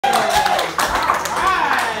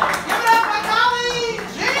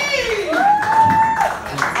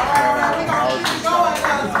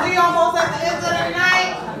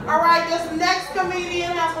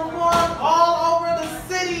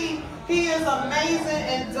amazing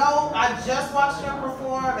and dope. I just watched him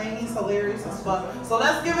perform and he's hilarious as fuck. So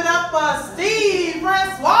let's give it up for Steve,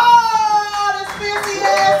 Francois, this fancy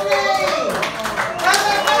ass name.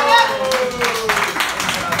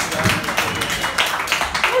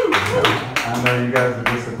 I know you guys are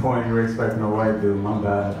disappointed. You were expecting a white dude. My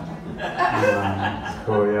bad. It's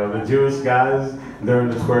cool, yeah. The Jewish guys during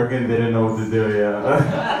the twerking, they didn't know what to do,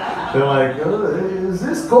 yeah. They're like, is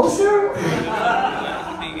this kosher?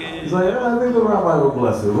 He's like, yeah, I think the rabbi will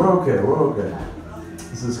bless it. We're okay, we're okay.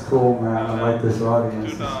 This is cool, man. I like this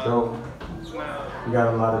audience. It's dope. We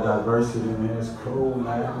got a lot of diversity in here. It's cool,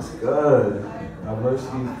 man. It's good.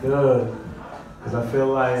 Diversity is good. Because I feel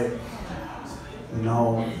like, you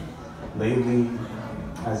know, lately,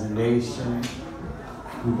 as a nation,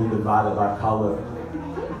 we've been divided by color.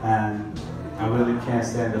 And I really can't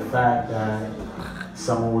stand the fact that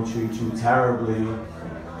someone will treat you terribly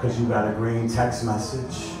because you got a green text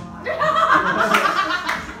message.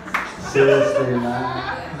 Seriously,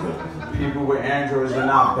 man. People with Androids are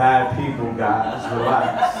not bad people, guys.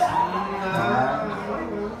 Relax.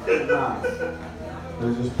 Alright? Nah.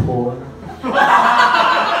 They're just poor.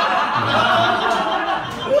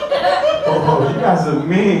 Oh, you guys are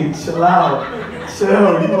mean. Chill out.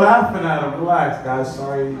 Chill. You laughing at them. Relax, guys.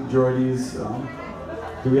 Sorry, Jordies.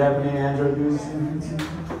 Do we have any Android users in here?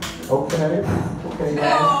 Okay. Okay,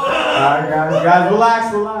 guys. Alright, guys. Guys,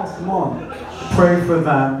 relax, relax. Come on. Pray for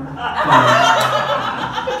them.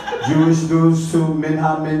 Jewish dudes too.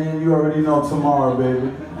 Minha Minyan. You already know tomorrow,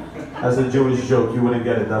 baby. That's a Jewish joke. You wouldn't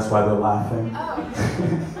get it. That's why they're laughing.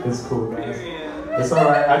 It's cool, guys. It's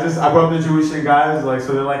alright. I brought the Jewish in, guys. Like,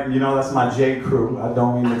 so they're like, you know, that's my J crew. I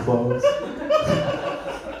don't mean the clothes.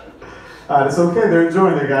 Alright, it's okay. They're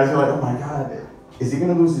enjoying it, guys. You're like, oh my god. Is he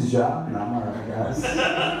gonna lose his job? No, I'm alright, guys.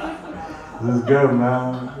 This is good,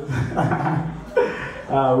 man.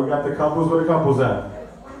 We got the couples. Where the couples at?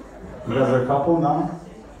 You guys are a couple now?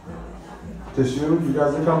 Just you? You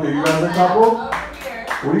guys are a couple? You guys are a couple?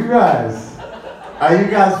 What are you guys? Are you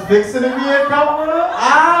guys fixing to be a couple?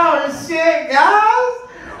 Oh shit, guys!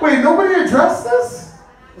 Wait, nobody addressed this?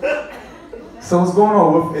 So what's going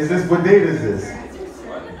on? What date is this?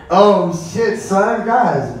 Oh shit, son,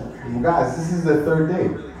 guys, this is the third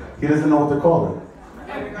date. He doesn't know what to call it.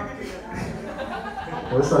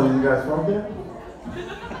 What's up? You guys fuck yet?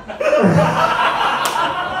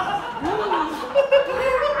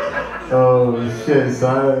 Oh shit,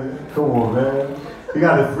 son. Come on, man. You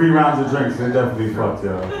got the 3 rounds of drinks. They definitely fucked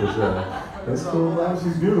y'all, for sure. That's cool, man.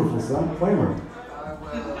 She's beautiful, son. Claim her.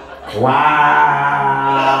 Wow.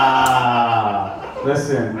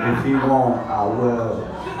 Listen, if he won't, I will.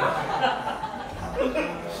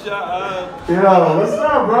 Shut up. Yo, what's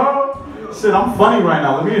up, bro? Shit, I'm funny right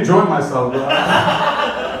now. Let me enjoy myself, bro.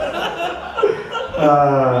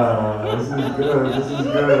 This is good. This is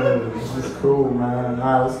good. This is cool, man. All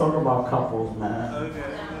right, let's talk about couples, man. Okay.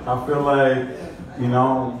 I feel like, you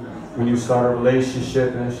know, when you start a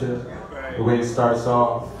relationship and shit, the way it starts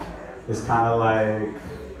off, it's kind of like,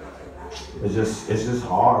 it's just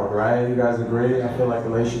hard, right? You guys agree? I feel like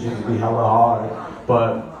relationships be hella hard,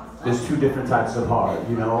 but there's 2 different types of hard,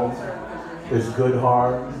 you know? There's good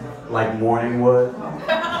hard, like morning wood. You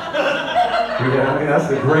know what I mean? That's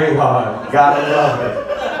the great hard. Gotta love it.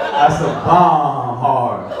 That's a bomb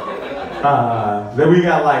hard. Then we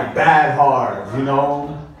got like bad hard, you know?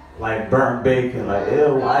 Like burnt bacon, like,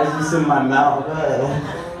 ew, why is this in my mouth?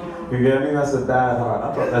 You get me? That's a bad hard.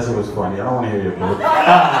 I thought that shit was funny. I don't want to hear your book.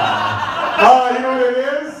 Oh, you know what it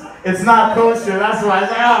is? It's not kosher. That's why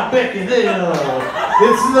it's like, bacon, ew.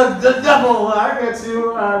 It's the devil. I get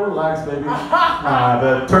you. All right, relax, baby.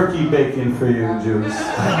 The turkey bacon for you, Jews.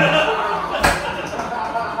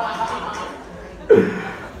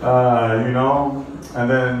 You know? And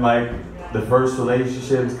then, like, the first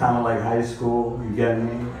relationship is kind of like high school. You get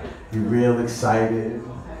me? You're real excited,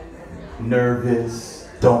 nervous,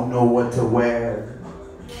 don't know what to wear.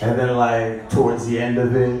 And then, like, towards the end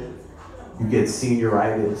of it, you get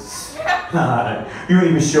senioritis. You don't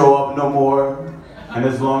even show up no more. And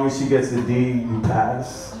as long as she gets a D, you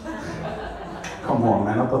pass. Come on,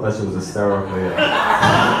 man. I thought that shit was hysterical.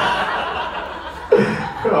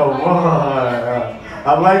 Come on.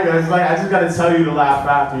 I like it. It's like, I just gotta tell you to laugh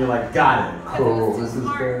after. You're like, got it. Cool. This is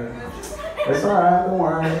good. It's alright, don't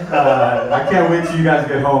worry. I can't wait till you guys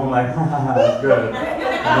get home. Like, it's good.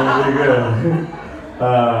 Really good.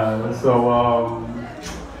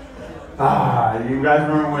 You guys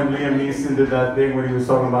remember when Liam Neeson did that thing when he was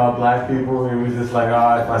talking about black people? He was just like,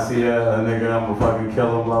 if I see a nigga, I'm gonna fucking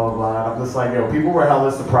kill him, blah, blah, blah. I'm just like, yo, people were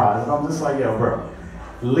hella surprised. I'm just like, yo, bro.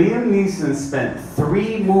 Liam Neeson spent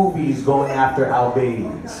 3 movies going after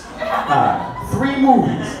Albanians. 3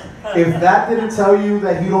 movies. If that didn't tell you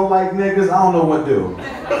that you don't like niggas, I don't know what do.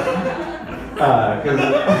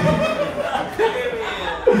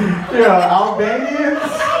 Albanians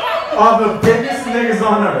are the biggest niggas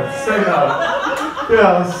on earth. Straight up.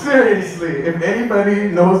 Yeah, seriously. If anybody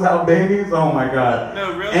knows Albanians, oh my god.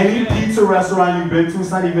 No, really? Any pizza restaurant you've been to,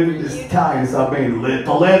 it's not even Italian, it's Albanian.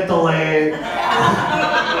 Little.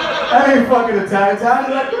 That ain't fucking Italian. Italians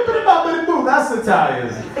are like, move. That's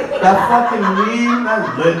Italians. That fucking meme, that's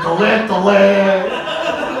little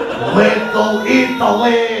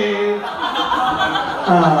Italy.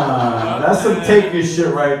 That's some taking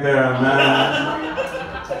shit right there, man.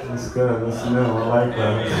 That's good. That's new. I like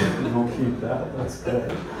that. We're gonna keep that. That's good.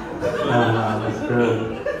 That's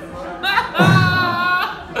good.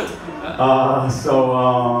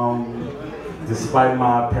 Despite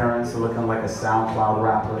my appearance looking like a SoundCloud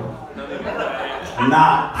rapper,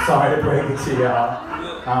 sorry to break it to y'all.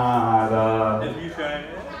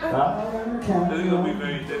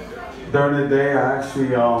 During the day, I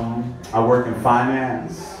actually I work in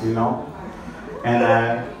finance, you know, and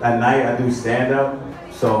at night I do stand-up.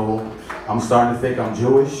 So I'm starting to think I'm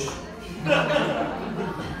Jewish.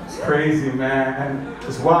 It's crazy, man.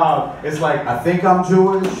 It's wild. It's like I think I'm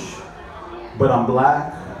Jewish, but I'm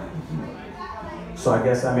black. So I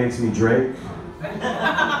guess that makes me Drake.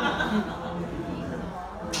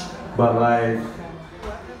 But like,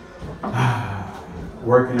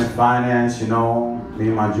 working in finance, you know, me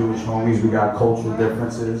and my Jewish homies, we got cultural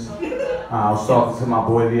differences. I was talking to my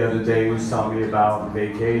boy the other day, he was telling me about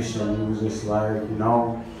vacation. He was just like, you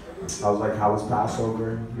know, I was like, how was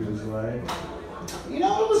Passover? He was like, you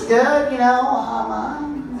know, it was good, you know.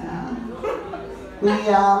 We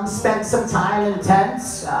spent some time in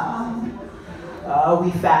tents.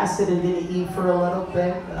 We fasted and didn't eat for a little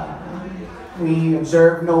bit. We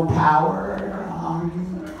observed no power.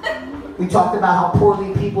 We talked about how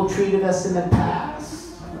poorly people treated us in the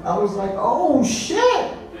past. I was like, oh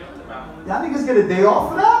shit! Y'all niggas get a day off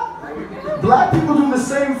for that? Black people do the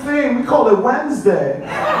same thing. We call it Wednesday.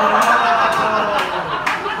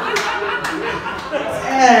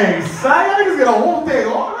 Dang, son, y'all niggas get a whole day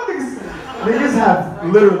off. Niggas have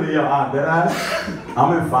literally, I'm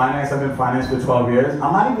in finance. I've been in finance for 12 years.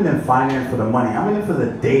 I'm not even in finance for the money. I'm in it for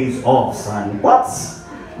the days off, son. What?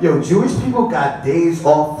 Yo, Jewish people got days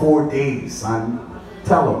off 4 days, son.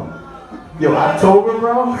 Tell them. Yo, October,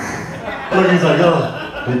 bro? Look, he's like, yo,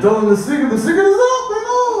 they told him the secret is up,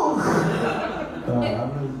 man.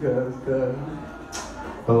 That's good, that's good.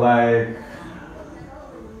 But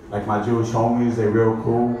like my Jewish homies, they real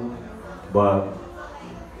cool, but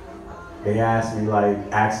they ask me like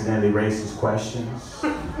accidentally racist questions.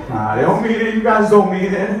 They don't mean it, you guys don't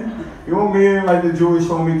mean it. You don't mean it. Like the Jewish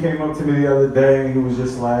homie came up to me the other day and he was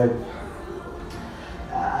just like,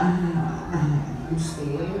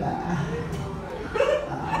 Steve, I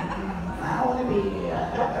don't want to be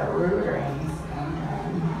rude or anything,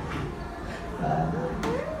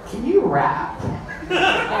 can you rap?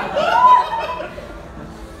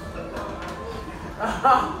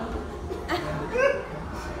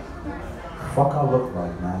 Fuck I look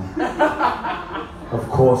like, man. Of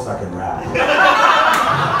course I can rap.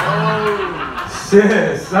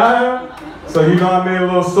 Shit, son. So you know I made a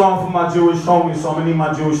little song for my Jewish homies, so I'm gonna need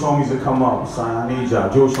my Jewish homies to come up, son. I need y'all.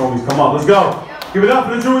 Jewish homies, come up. Let's go. Give it up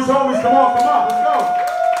for the Jewish homies. Come on, let's go.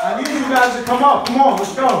 I need you guys to come up. Come on,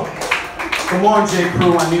 let's go. Come on, J.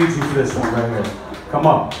 Crew, I need you for this one right here. Come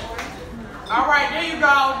up. All right, there you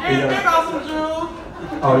go. There goes some Jews.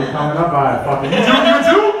 Oh, you coming up? All right, fucking. You a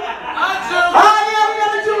Jew? Yeah, we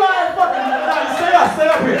got a Jew. All right, fucking. Stay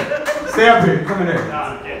up here. Stay up here. Come in there.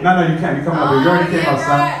 No, you can't. You coming up here. You already came up,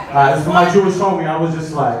 son. All right, this is for my Jewish homie. I was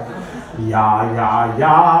just like, ya,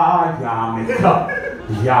 me cup.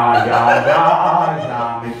 Ya,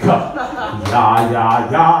 me cup. Ya,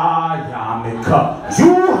 me cup.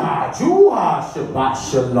 Juha, Shabbat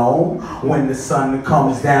Shalom. When the sun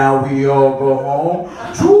comes down, we all go home.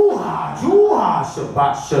 Juha,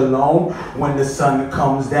 Shabbat Shalom. When the sun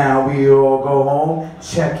comes down, we all go home.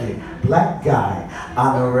 Check it. Black guy,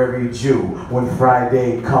 honorary Jew. When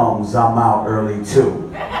Friday comes, I'm out early too.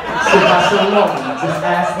 Shabbat Shalom, just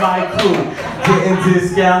ask my crew. Getting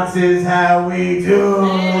discounts is how we do.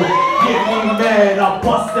 Get me mad, I'll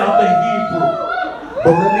bust out the Hebrew.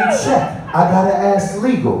 But let me check, I gotta ask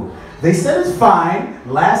legal. They said it's fine,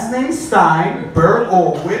 last name Stein, Bert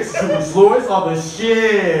Orwitz, Jewish lawyers are the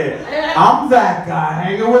shit. I'm that guy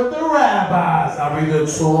hanging with the rabbis. I read the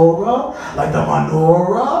Torah like the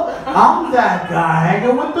menorah. I'm that guy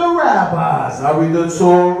hanging with the rabbis. I read the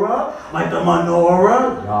Torah like the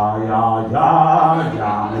menorah. Ya,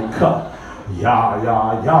 me cup. Ya,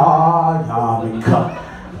 ya, ya, ya, Mika.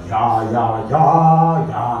 Ya, ya, ya,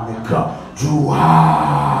 ya, Mika. Jua.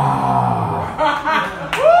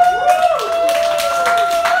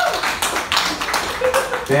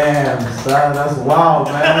 Damn, son, that's wild,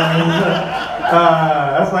 man.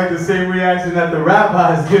 That's like the same reaction that the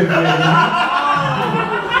rabbis give me.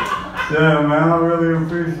 Yeah, man, I really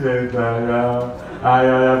appreciate that, y'all.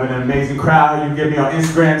 Y'all have an amazing crowd. You can get me on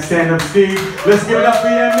Instagram, Standup Steve. Let's give it up for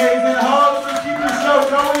your amazing host and keep the show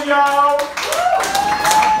going, y'all.